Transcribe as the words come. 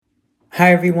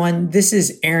Hi, everyone. This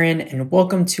is Aaron, and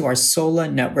welcome to our Sola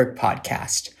Network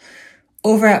podcast.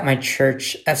 Over at my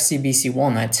church, FCBC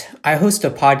Walnut, I host a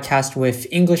podcast with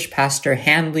English pastor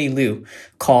Hanley Liu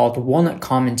called Walnut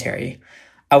Commentary.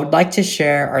 I would like to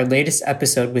share our latest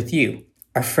episode with you,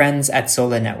 our friends at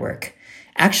Sola Network.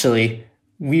 Actually,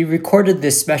 we recorded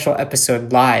this special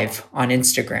episode live on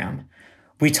Instagram.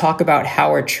 We talk about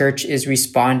how our church is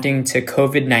responding to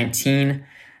COVID-19,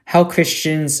 how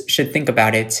Christians should think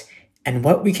about it, and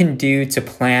what we can do to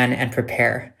plan and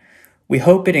prepare. We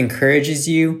hope it encourages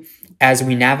you as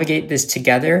we navigate this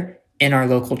together in our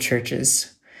local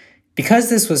churches. Because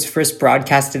this was first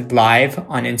broadcasted live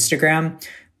on Instagram,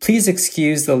 please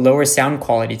excuse the lower sound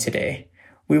quality today.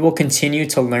 We will continue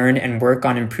to learn and work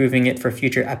on improving it for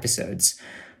future episodes.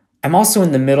 I'm also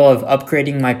in the middle of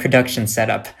upgrading my production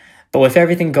setup, but with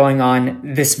everything going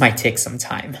on, this might take some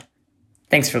time.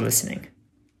 Thanks for listening.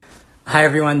 Hi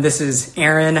everyone, this is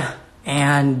Aaron,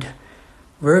 and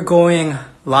we're going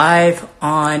live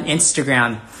on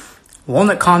Instagram.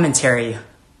 Walnut Commentary.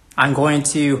 I'm going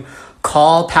to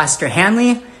call Pastor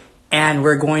Hanley, and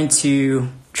we're going to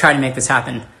try to make this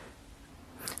happen.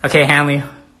 Okay, Hanley,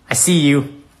 I see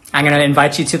you. I'm going to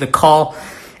invite you to the call,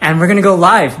 and we're going to go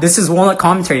live. This is Walnut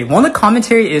Commentary. Walnut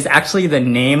Commentary is actually the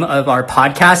name of our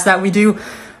podcast that we do,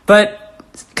 but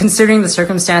considering the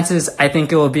circumstances, I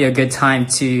think it will be a good time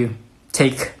to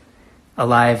take a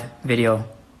live video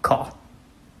call.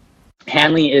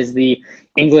 Hanley is the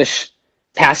English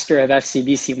pastor of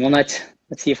FCBC Walnut.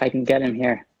 Let's see if I can get him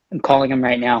here. I'm calling him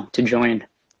right now to join.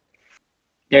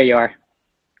 There you are.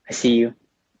 I see you.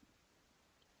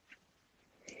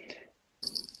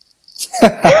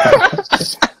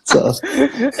 So,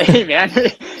 Hey man.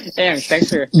 Hey, thanks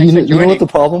for you joining. know what the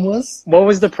problem was? What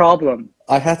was the problem?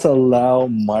 I had to allow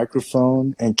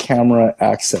microphone and camera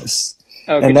access.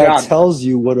 Oh, and good that job. tells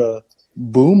you what a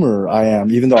boomer I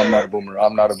am, even though I'm not a boomer.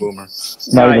 I'm not a boomer.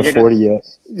 No, Not even you're 40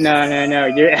 yet. No.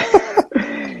 You're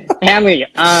Hanley,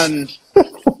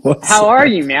 how are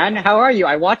you, man? How are you?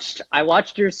 I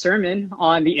watched your sermon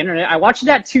on the internet. I watched it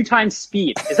at 2 times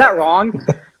speed. Is that wrong?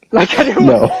 Like I don't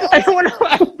want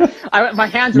to. My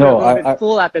hands were a little bit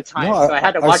full at the time, so I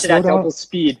had to watch it at double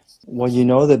speed. Well, you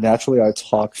know that naturally I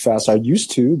talk fast. I used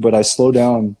to, but I slow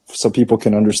down so people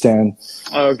can understand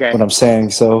what I'm saying.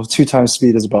 So 2 times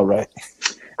speed is about right.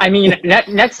 I mean,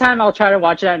 next time I'll try to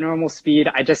watch it at normal speed.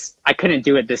 I couldn't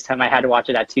do it this time. I had to watch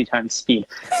it at 2 times speed.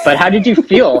 But how did you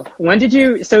feel?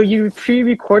 So you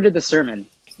pre-recorded the sermon?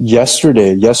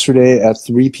 Yesterday at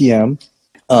 3 p.m.,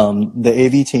 the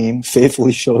AV team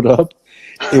faithfully showed up.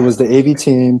 It was the AV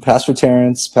team, Pastor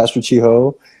Terrence, Pastor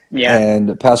Chiho,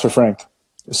 and Pastor Frank.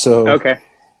 So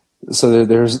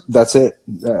that's it.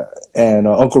 And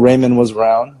Uncle Raymond was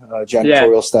around,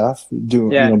 janitorial staff,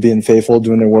 being faithful,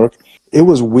 doing their work. It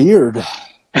was weird.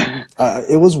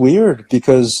 It was weird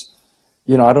because,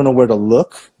 I don't know where to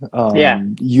look.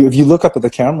 If you look up at the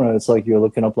camera, it's like you're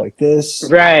looking up like this.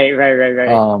 Right.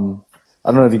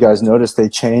 I don't know if you guys noticed, they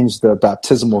changed the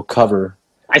baptismal cover.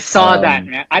 I saw that,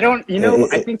 man. I don't,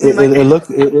 I think it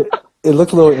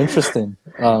looked a little interesting.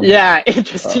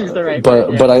 Interesting is the right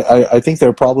word. But I think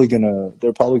they're probably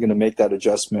gonna make that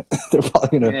adjustment. They're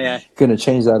probably gonna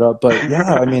change that up. But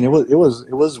I mean, it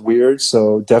was weird.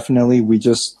 So definitely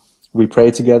we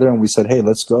prayed together and we said, hey,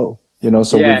 let's go. We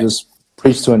just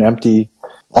preached to an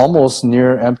almost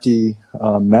near empty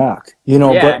Mac.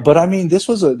 But I mean, this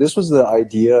was the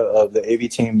idea of the AV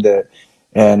team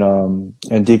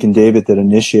and Deacon David that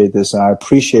initiated this, and I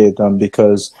appreciate them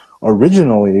because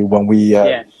originally when we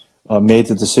made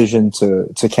the decision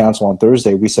to cancel on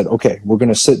Thursday, we said, okay, we're going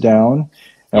to sit down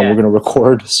and we're going to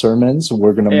record sermons.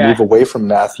 We're going to move away from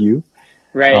Matthew.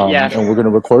 And we're going to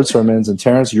record sermons. And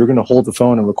Terrence, you're going to hold the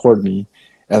phone and record me.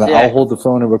 And I'll hold the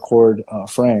phone and record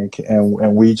Frank.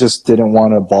 And we just didn't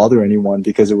want to bother anyone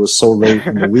because it was so late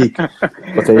in the week.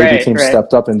 But the AV team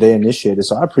stepped up and they initiated.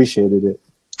 So I appreciated it.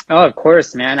 Oh, of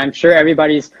course, man. I'm sure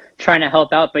everybody's trying to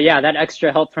help out. But that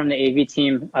extra help from the AV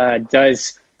team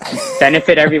does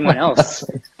benefit everyone else.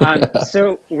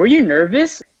 So were you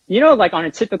nervous? Like on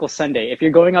a typical Sunday, if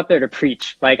you're going up there to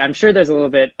preach, like I'm sure there's a little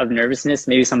bit of nervousness,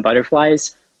 maybe some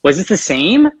butterflies. Was it the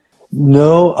same?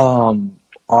 No,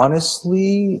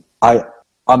 honestly,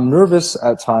 I'm nervous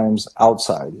at times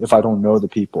outside if I don't know the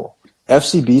people.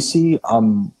 FCBC,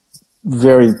 I'm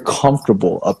very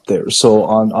comfortable up there. So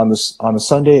on a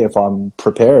Sunday, if I'm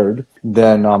prepared,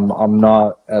 then I'm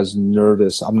not as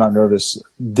nervous. I'm not nervous.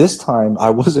 This time I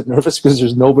wasn't nervous because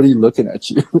there's nobody looking at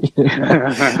you.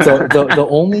 So the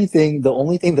only thing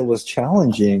that was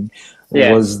challenging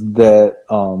was that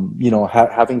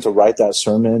having to write that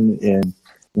sermon in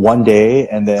one day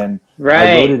and then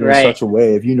I wrote it in such a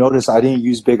way. If you notice, I didn't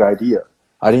use big idea.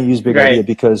 I didn't use big idea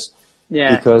because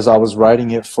I was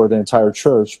writing it for the entire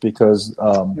church because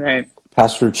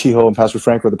Pastor Chiho and Pastor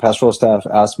Franco, the pastoral staff,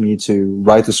 asked me to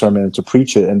write the sermon and to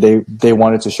preach it, and they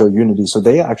wanted to show unity. So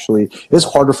they actually, it's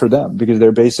harder for them because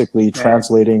they're basically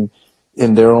translating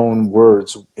in their own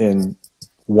words in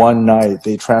one night.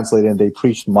 They translated and they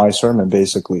preached my sermon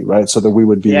basically, right? So that we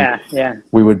would be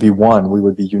we would be one, we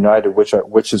would be united,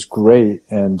 which is great.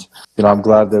 And I'm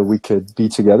glad that we could be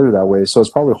together that way. So it's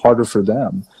probably harder for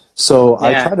them. So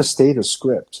I try to stay to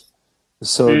script.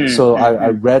 So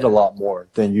I read a lot more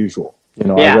than usual.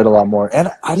 I read a lot more,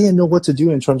 and I didn't know what to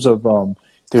do in terms of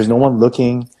there's no one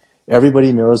looking.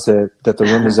 Everybody knows that the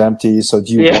room is empty. So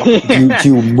do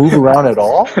you move around at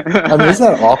all? I mean, isn't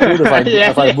that awkward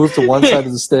if I move to one side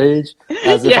of the stage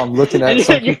as if I'm looking at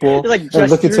some people and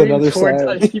looking to another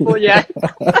side? People,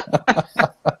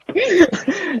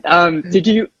 Did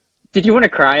you want to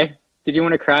cry? Did you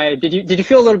want to cry? Did you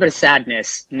feel a little bit of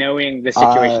sadness knowing the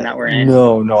situation that we're in?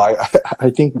 No. I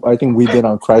think we've been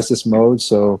on crisis mode,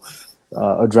 so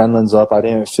adrenaline's up. I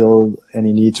didn't feel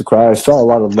any need to cry. I felt a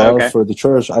lot of love for the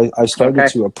church. I started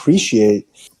to appreciate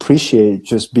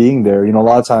just being there. A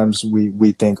lot of times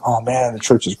we think, oh man, the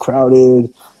church is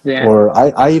crowded. Yeah. Or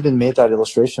I even made that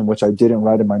illustration, which I didn't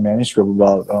write in my manuscript,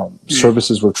 about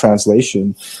services with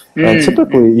translation. And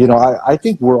typically, I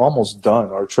think we're almost done.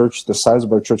 Our church, the size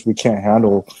of our church, we can't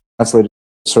handle translated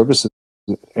services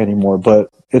anymore. But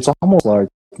it's almost like,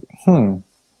 there's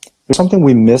something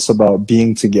we miss about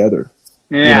being together.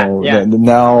 Now,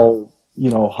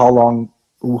 how long,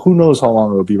 who knows how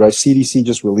long it'll be, right? CDC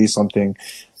just released something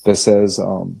that says,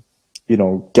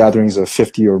 gatherings of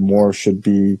 50 or more should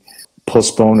be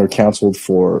postponed or canceled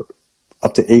for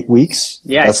up to 8 weeks.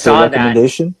 Yeah, that's the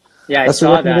recommendation. Yeah, that's the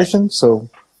recommendation. That. So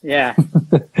yeah,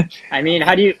 I mean,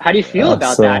 how do you feel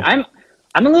about that? I'm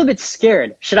a little bit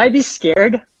scared. Should I be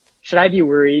scared? Should I be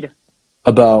worried?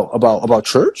 About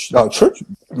church? Church?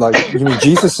 Like, you mean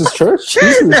Jesus' church?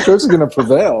 Jesus' church is going to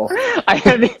prevail.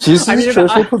 Jesus'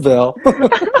 church will prevail.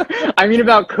 I mean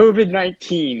about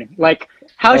COVID-19. Like,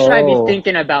 how should I be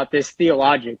thinking about this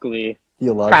theologically?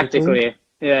 Practically?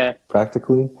 Yeah.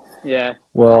 Practically? Yeah.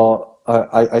 Well,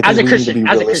 I think we need to be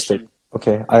realistic. As a Christian.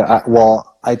 Okay.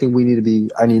 I think we need to be.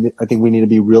 I think we need to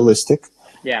be realistic.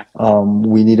 Yeah.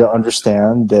 We need to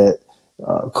understand that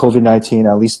COVID-19,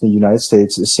 at least in the United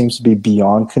States, it seems to be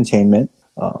beyond containment.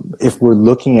 If we're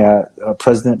looking at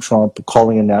President Trump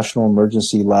calling a national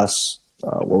emergency last,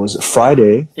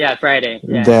 Friday? Yeah, Friday.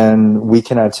 Yeah. Then we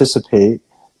can anticipate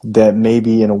that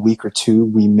maybe in a week or two,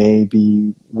 we may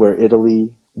be where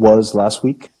Italy was last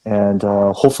week. And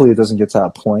hopefully it doesn't get to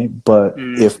that point. But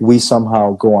if we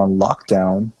somehow go on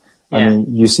lockdown, I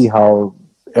mean, you see how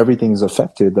everything's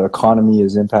affected. The economy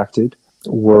is impacted.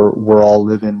 We're all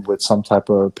living with some type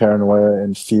of paranoia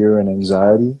and fear and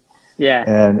anxiety. Yeah.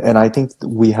 And I think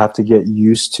we have to get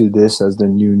used to this as the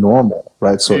new normal,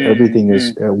 right? So everything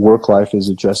is, work life is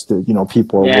adjusted.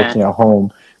 People are working at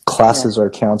home. Classes are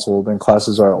canceled and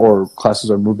classes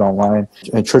are moved online,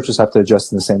 and churches have to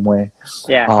adjust in the same way.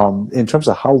 Yeah. In terms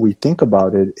of how we think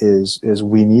about it is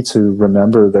we need to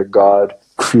remember that God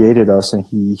created us and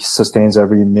he sustains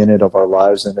every minute of our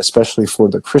lives, and especially for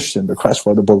the Christian, the Christ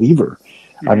follower, the believer.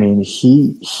 I mean,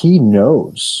 he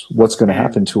knows what's going to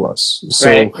happen to us. So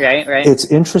right. It's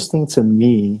interesting to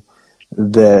me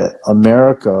that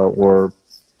America, or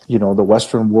the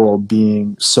Western world,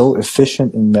 being so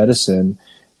efficient in medicine,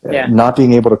 not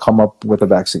being able to come up with a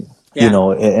vaccine.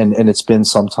 And it's been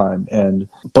some time,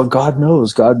 but God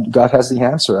knows, God has the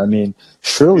answer. I mean,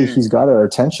 surely he's got our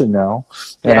attention now.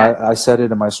 And I said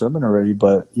it in my sermon already,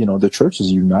 but the church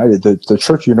is united. The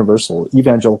church universal,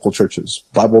 evangelical churches,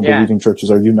 Bible believing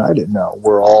churches are united now.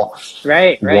 We're all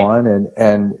one.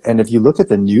 And if you look at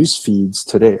the news feeds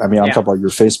today, I mean, I'm talking about your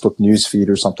Facebook news feed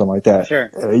or something like that.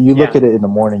 Sure. You look at it in the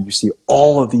morning, you see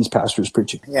all of these pastors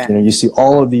preaching. You see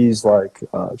all of these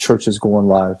churches going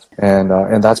live,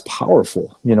 and that's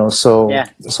powerful, so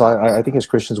I think as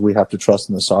Christians we have to trust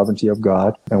in the sovereignty of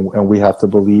God, and we have to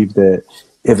believe that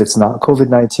if it's not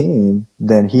COVID-19,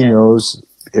 then he knows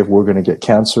if we're going to get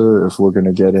cancer, if we're going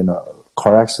to get in a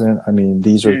car accident. I mean,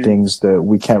 these are things that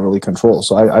we can't really control.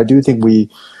 So I do think we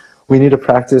need to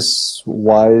practice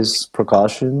wise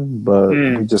precaution, but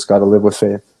we just got to live with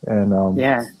faith, and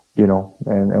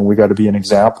and we got to be an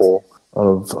example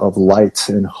of light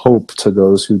and hope to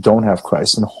those who don't have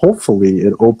Christ. And hopefully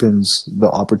it opens the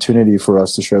opportunity for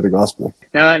us to share the gospel.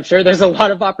 No, I'm sure there's a lot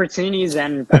of opportunities,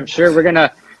 and I'm sure we're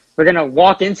gonna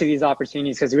walk into these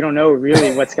opportunities because we don't know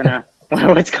really what's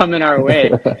coming our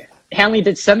way. Hanley,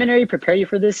 did seminary prepare you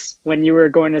for this when you were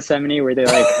going to seminary? Were they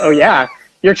like, oh yeah,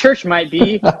 your church might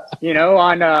be,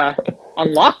 on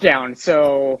lockdown,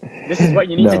 so this is what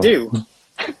you need to do?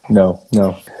 No.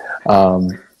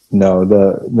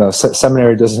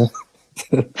 Seminary doesn't.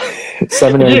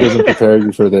 Seminary doesn't prepare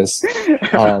you for this.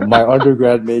 My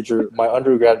undergrad major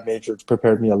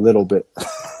prepared me a little bit.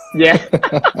 Yeah.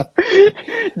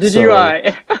 Did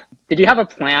you have a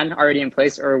plan already in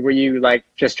place, or were you like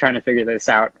just trying to figure this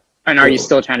out? And are you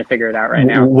still trying to figure it out right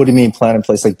now? What do you mean plan in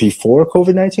place? Like before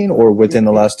COVID-19 or within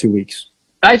the last 2 weeks?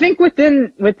 I think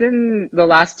within the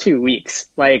last 2 weeks.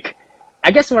 Like,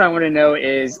 I guess what I want to know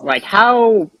is like,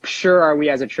 how sure are we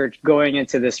as a church going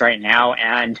into this right now,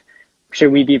 and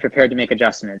should we be prepared to make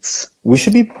adjustments? We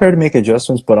should be prepared to make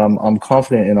adjustments, but I'm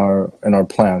confident in our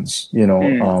plans.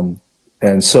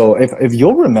 And so if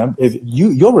you'll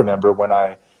remember when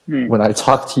I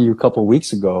talked to you a couple of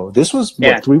weeks ago, this was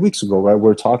 3 weeks ago, right?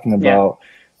 We're talking about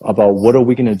what are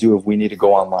we going to do if we need to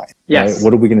go online? Yes. Right?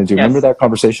 What are we going to do? Yes. Remember that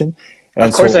conversation?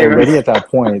 And so already at that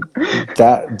point,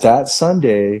 that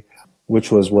Sunday, which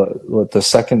was what the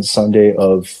second Sunday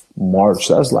of March,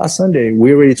 that was last Sunday,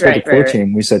 we already told the core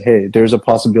team, we said, hey, there's a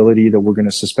possibility that we're going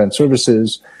to suspend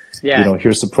services. Yeah.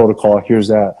 Here's the protocol. Here's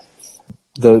that.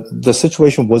 The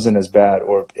situation wasn't as bad,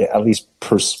 or at least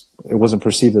it wasn't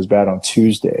perceived as bad on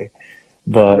Tuesday.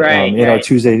 But in our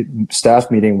Tuesday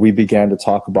staff meeting, we began to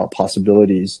talk about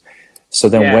possibilities. So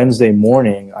then Wednesday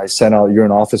morning, you're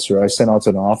an officer, I sent out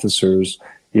to the officers,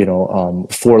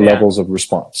 4 levels of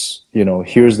response.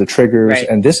 Here's the triggers. Right.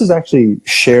 And this is actually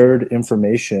shared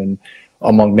information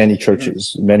among many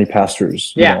churches. Many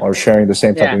pastors are sharing the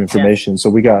same type of information.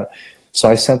 Yeah. So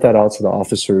I sent that out to the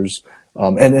officers.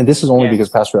 And this is only because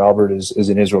Pastor Albert is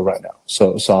in Israel right now.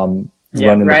 So I'm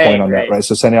running the point on that, right?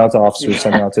 So sending out to officers,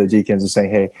 sending out to the deacons and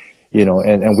saying, hey,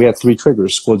 and we had 3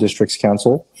 triggers: school districts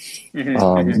cancel,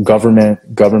 government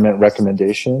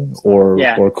recommendation, or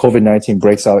COVID-19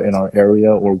 breaks out in our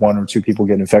area, or 1 or 2 people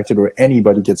get infected, or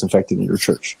anybody gets infected in your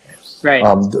church. Right.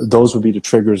 Those would be the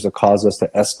triggers that cause us to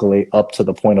escalate up to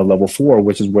the point of level 4,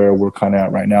 which is where we're kind of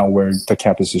at right now, where the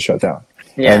campus is shut down.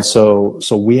 Yeah. And so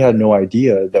we had no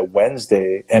idea that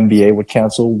Wednesday NBA would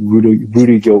cancel,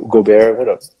 Rudy Gobert,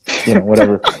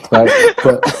 whatever, right?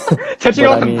 But touching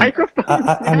on the microphone.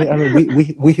 I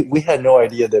mean, we had no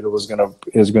idea that it was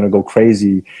gonna go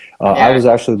crazy. I was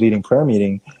actually leading prayer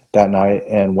meeting that night,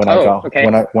 and when I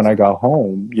got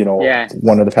home,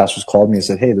 one of the pastors called me and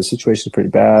said, "Hey, the situation is pretty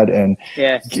bad," and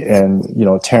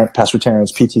Pastor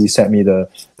Terrence PT sent me the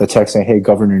text saying, "Hey,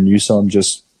 Governor Newsom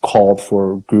just called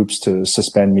for groups to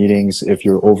suspend meetings if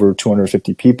you're over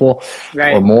 250 people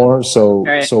or more." So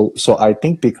I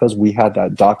think because we had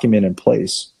that document in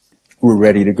place, we're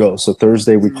ready to go. So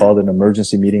Thursday we called an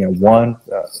emergency meeting at 1.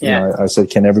 I said,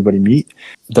 can everybody meet?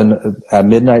 Then at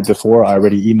midnight before, I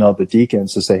already emailed the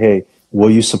deacons to say, hey,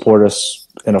 will you support us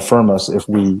and affirm us if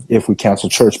we cancel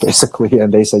church, basically?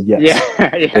 And they said yes.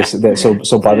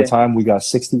 So by the time we got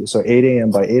 60, so 8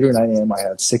 a.m. by 8 or 9 a.m. I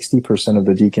had 60% of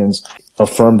the deacons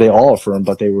affirmed. They all affirmed,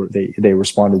 but they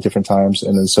responded different times.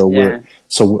 And then so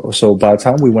by the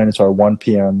time we went into our 1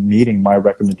 p.m. meeting, my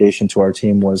recommendation to our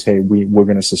team was, hey, we're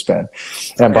going to suspend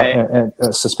and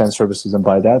suspend services. And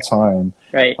by that time,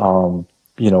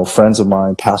 friends of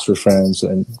mine, pastor friends,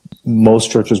 and most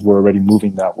churches were already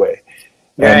moving that way.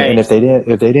 And if they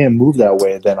didn't move that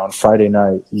way, then on Friday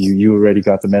night you already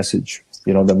got the message.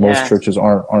 That most churches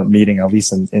aren't meeting, at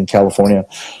least in California.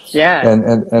 Yeah.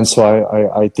 And so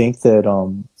I think that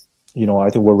I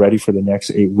think we're ready for the next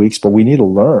 8 weeks, but we need to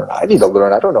learn. I need to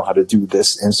learn. I don't know how to do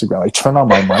this Instagram. I turn on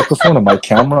my microphone and my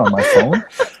camera on my phone.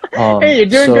 Hey, you're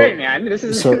doing great, man. This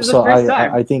is the first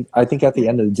time. I think at the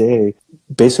end of the day,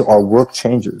 basically our work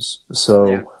changes.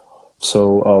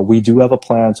 So we do have a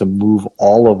plan to move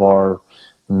all of our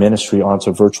ministry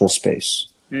onto virtual space.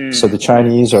 So the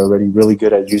Chinese are already really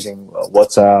good at using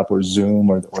WhatsApp or Zoom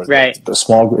or the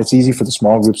small. It's easy for the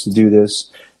small groups to do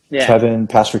this. Yeah.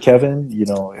 Pastor Kevin,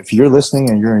 if you're listening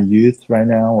and you're in youth right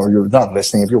now, or you're not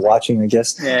listening, if you're watching, I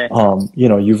guess,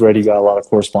 you've already got a lot of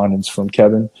correspondence from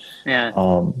Kevin. Yeah.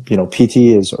 PT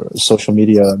is a social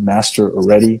media master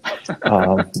already.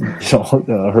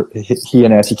 He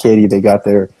and Auntie Katie, they got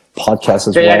their podcast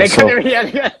as well.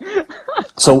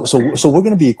 So we're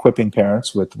going to be equipping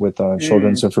parents with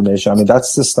children's information. I mean,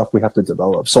 that's the stuff we have to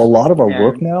develop. So a lot of our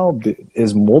work now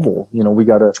is mobile. We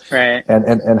got to,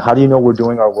 and how do you know we're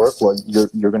doing our work? Well,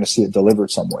 you're going to see it delivered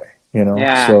some way,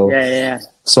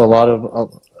 So a lot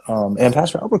of, and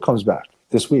Pastor Albert comes back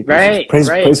this week.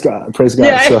 Praise God.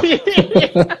 Yeah.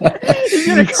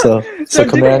 So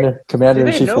Commander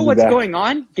in Chief know will be what's back. going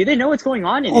on? Do they know what's going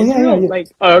on in Israel? Yeah. Like,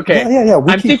 oh, okay. Yeah.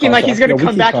 I'm thinking like he's gonna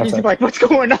come back and he's like, "What's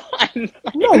going on?"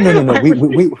 No.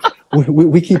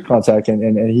 We keep contact,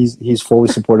 and he's fully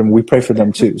supportive. We pray for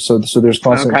them too. So there's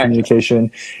constant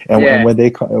communication, and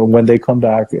when they come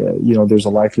back, there's a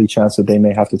likely chance that they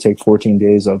may have to take 14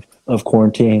 days of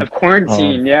quarantine.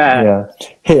 Yeah.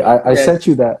 Hey, I sent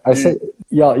you that. I said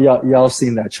y'all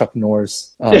seen that Chuck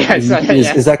Norris? Is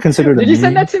that considered a meme? Did you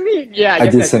send that to me? Yeah, I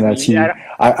did send that to you.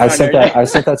 I sent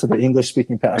that to the English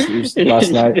speaking pastors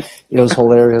last night. It was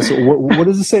hilarious. What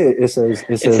does it say? It says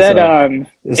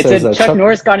Chuck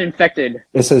Norris got infected.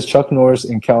 It says Chuck Norris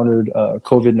encountered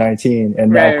COVID-19,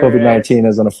 and now COVID-19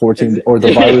 is on a 14 or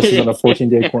the virus is on a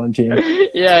 14-day quarantine.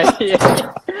 Yeah.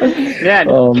 Man,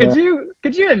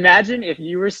 could you imagine if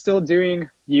you were still doing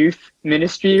youth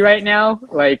ministry right now?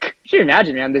 Like, could you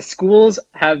imagine, man? The schools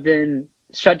have been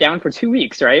shut down for 2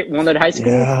 weeks, right? Walnut High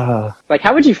School. Yeah. Like,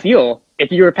 how would you feel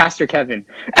if you were Pastor Kevin?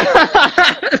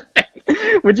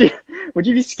 Would you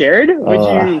be scared? Would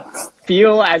you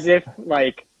feel as if,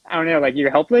 like, I don't know, like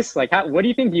you're helpless? Like, what do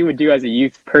you think you would do as a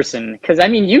youth person? Because I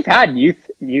mean, you've had youth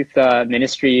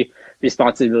ministry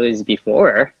responsibilities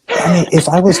before. I mean, if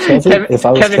I was Kevin,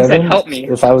 Kevin said, "Help me."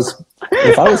 If I was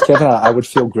Kevin, I would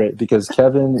feel great because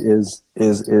Kevin is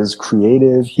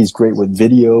creative. He's great with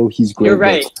video. He's great. You're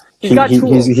right.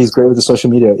 He's great with the social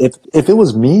media. If it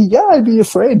was me, yeah, I'd be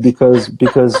afraid because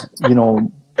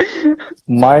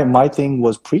my thing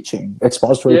was preaching,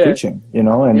 expository preaching,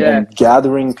 and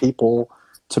gathering people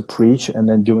to preach and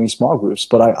then doing small groups.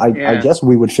 But I guess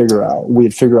we'd figure out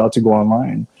to go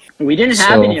online. We didn't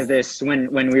have any of this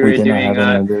when we were doing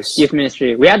youth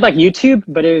ministry. We had like YouTube,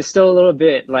 but it was still a little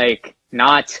bit like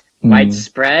not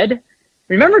widespread.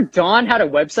 Remember Don had a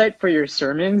website for your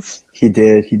sermons? He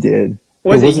did.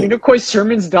 Was it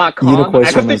unicoysermons.com? I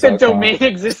don't think the domain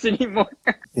exists anymore.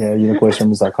 Yeah,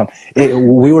 unicoysermons.com.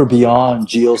 We were beyond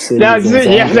GeoCities.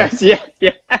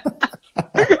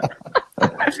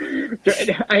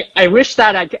 I wish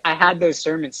that I had those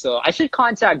sermons still. I should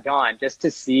contact Don just to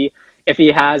see if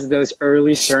he has those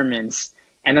early sermons,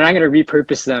 and then I'm going to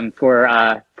repurpose them for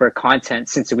content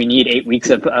since we need 8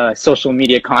 weeks of social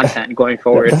media content going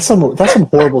forward. That's some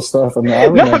horrible stuff. I mean, I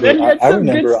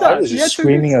remember I was just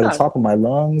screaming at the top of my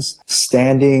lungs,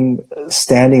 standing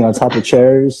on top of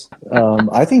chairs.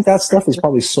 I think that stuff is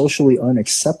probably socially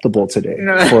unacceptable today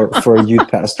for a youth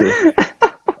pastor.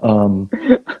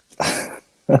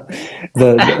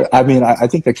 I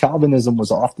think the Calvinism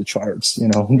was off the charts,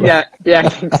 Yeah, I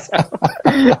think so.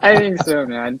 I think so,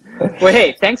 man. Well,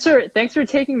 hey, thanks for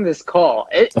taking this call.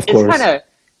 It's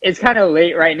kind of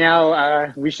late right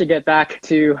now. We should get back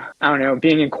to, I don't know,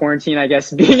 being in quarantine, I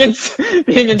guess, being in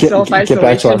self-isolation. Get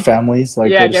back to our families. Go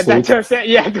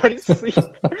to sleep.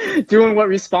 Doing what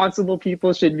responsible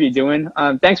people should be doing.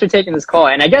 Thanks for taking this call.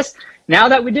 And I guess now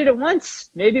that we did it once,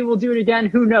 maybe we'll do it again.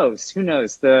 Who knows?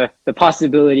 The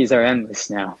possibilities are endless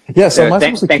now. Yeah, so am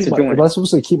I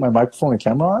supposed to keep my microphone and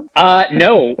camera on?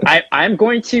 No, I'm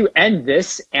going to end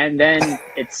this, and then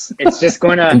it's just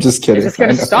going to... I'm just kidding. It's just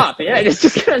going to stop. Yeah, it's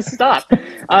just going to stop.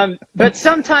 But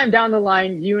sometime down the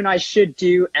line, you and I should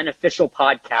do an official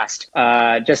podcast,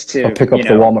 just to pick up the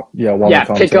Walmart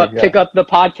content. Pick up the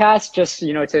podcast, just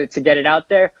to get it out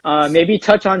there. Maybe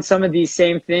touch on some of these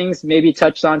same things. Maybe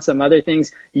touch on some other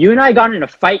things. You and I got in a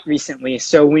fight recently,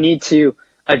 so we need to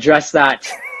address that.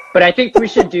 But I think we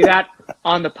should do that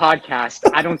on the podcast.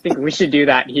 I don't think we should do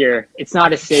that here. It's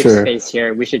not a safe space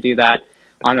here. We should do that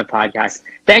on the podcast.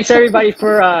 Thanks everybody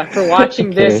for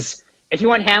watching this. If you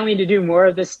want Hanley to do more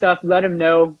of this stuff, let him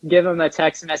know. Give him a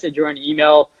text message or an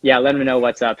email. Yeah, let him know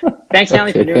what's up. Thanks,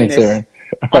 Hanley, for doing this. Aaron.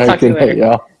 I'll talk to you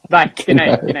later. Bye. Good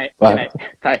night. Bye.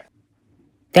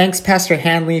 Thanks, Pastor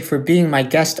Hanley, for being my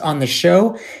guest on the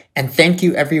show, and thank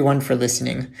you everyone for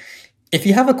listening. If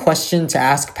you have a question to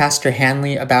ask Pastor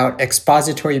Hanley about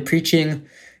expository preaching,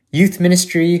 youth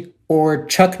ministry, or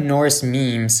Chuck Norris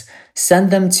memes, send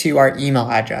them to our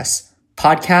email address,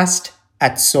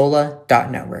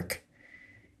 podcast@sola.network.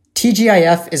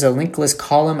 TGIF is a linkless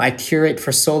column I curate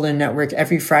for Sola Network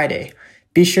every Friday.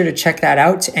 Be sure to check that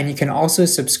out, and you can also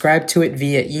subscribe to it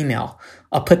via email.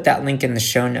 I'll put that link in the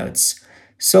show notes.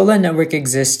 Sola Network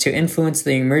exists to influence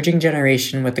the emerging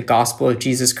generation with the gospel of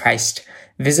Jesus Christ.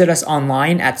 Visit us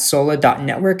online at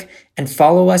sola.network and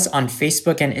follow us on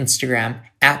Facebook and Instagram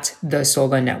at The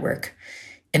Sola Network.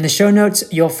 In the show notes,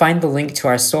 you'll find the link to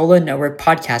our Sola Network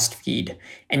podcast feed,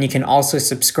 and you can also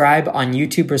subscribe on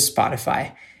YouTube or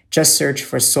Spotify. Just search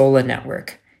for Sola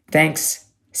Network. Thanks.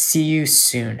 See you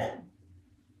soon.